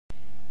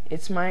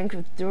It's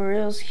Minecraft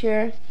tutorials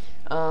here.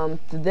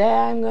 Today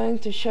I'm going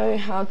to show you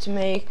how to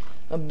make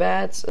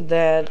beds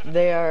that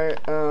they are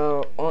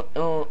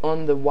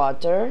on the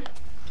water.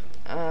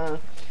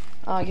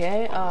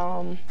 Okay,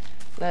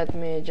 let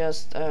me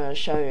just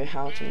show you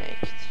how to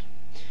make it.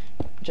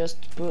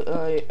 Just put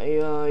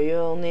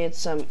you'll need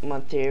some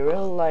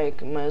material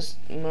like most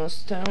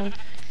stone.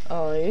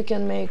 You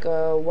can make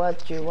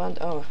what you want.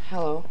 Oh,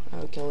 hello,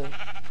 I'll kill you.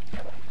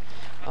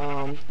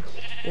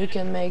 You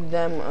can make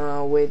them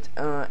with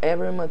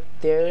every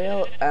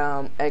material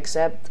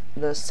except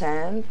the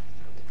sand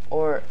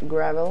or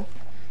gravel,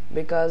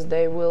 because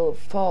they will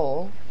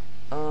fall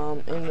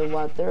in the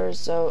water.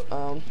 So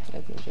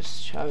let me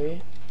just show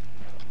you.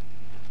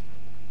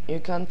 You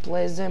can't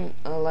place them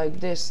like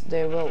this,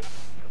 they will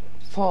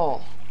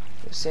fall,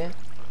 you see.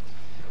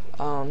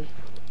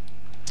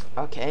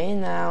 Okay,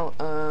 now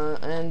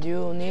and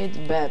you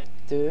need bed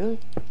too.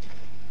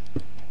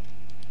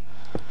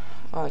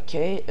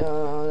 Okay,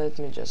 let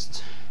me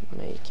just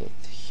make it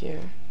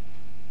here.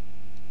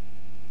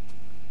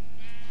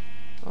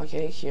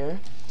 Okay, here.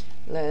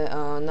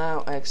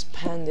 Now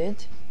expand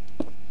it.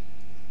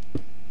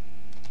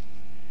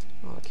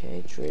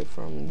 Okay, 3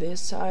 from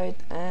this side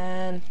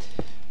and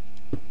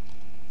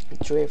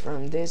 3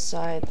 from this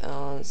side.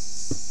 Okay.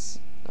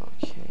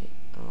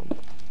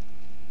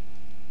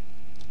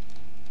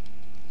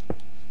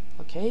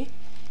 Okay.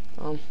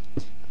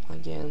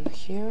 Again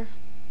here.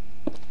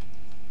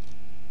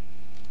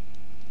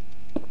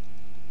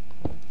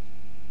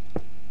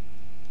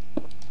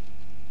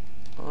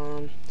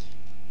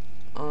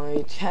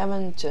 It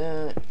haven't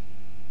to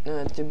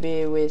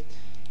be with,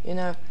 you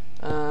know,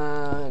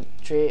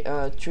 3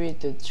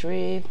 to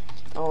 3,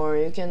 or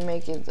you can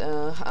make it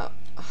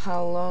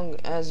how long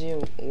as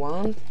you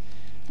want,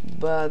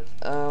 but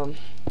oh,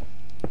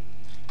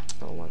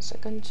 1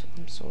 second,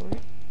 I'm sorry.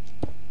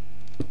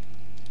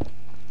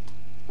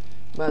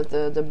 But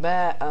the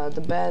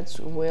beds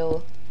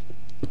will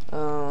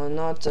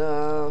not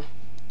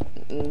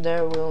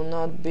there will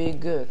not be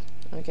good.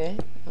 Okay,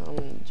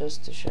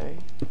 just to show you.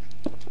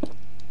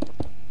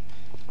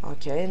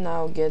 Okay,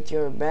 now get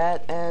your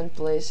bed and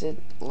place it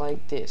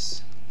like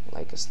this,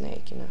 like a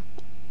snake, you know.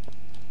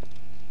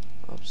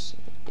 Oops,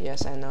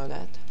 yes, I know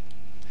that.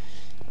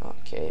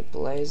 Okay,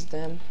 place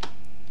them.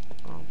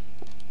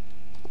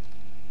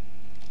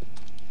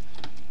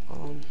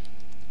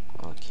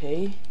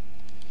 Okay.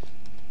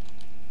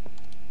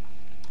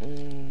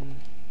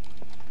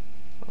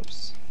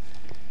 Oops.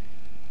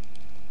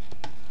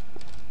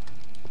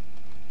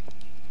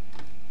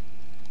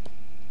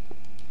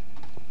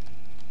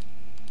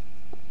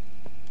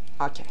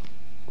 Okay.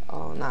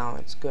 Oh, now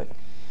it's good.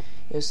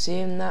 You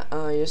see now.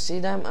 You see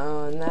them.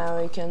 Now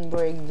you can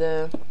break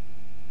the.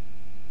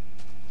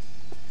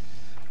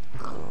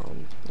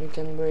 You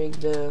can break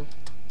the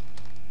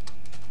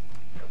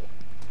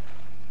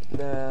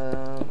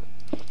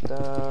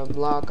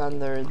block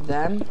under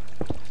them.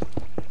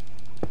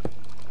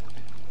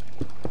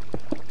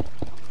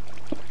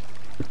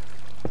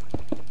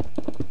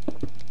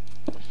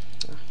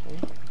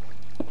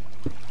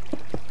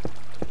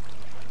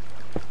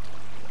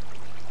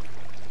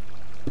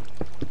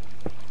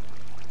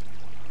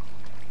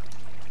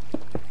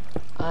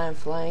 I'm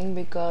flying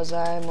because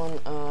I'm on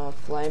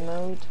fly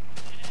mode.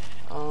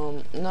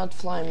 Not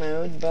fly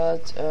mode,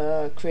 but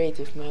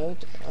creative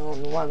mode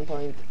on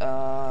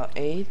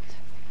 1.8.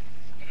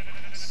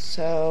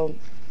 So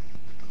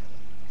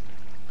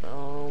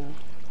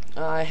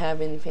I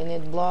have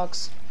infinite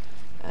blocks,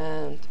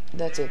 and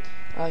that's it.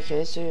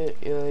 Okay, so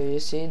you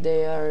see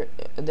they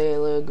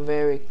look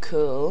very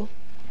cool.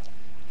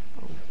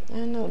 I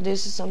don't know,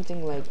 this is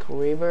something like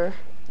river.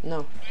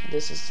 No,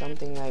 this is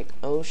something like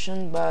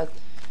ocean, but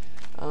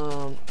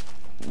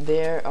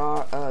there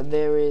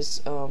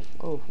is oh,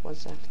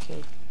 what's that?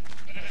 Okay,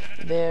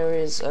 there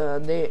is a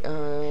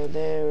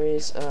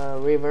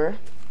river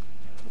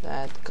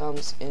that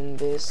comes in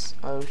this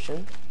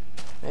ocean.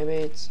 Maybe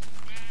it's,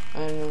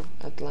 I don't know,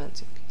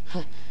 Atlantic.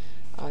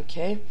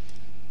 Okay,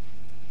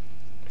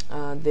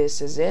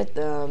 this is it.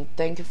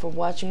 Thank you for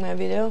watching my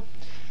video.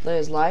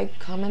 Please like,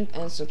 comment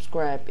and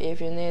subscribe.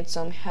 If you need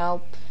some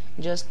help,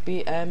 just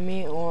PM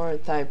me or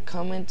type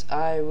comment.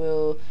 I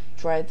will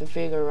try to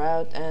figure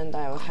out and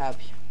I will help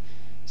you.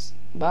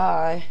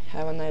 Bye,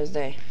 have a nice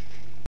day.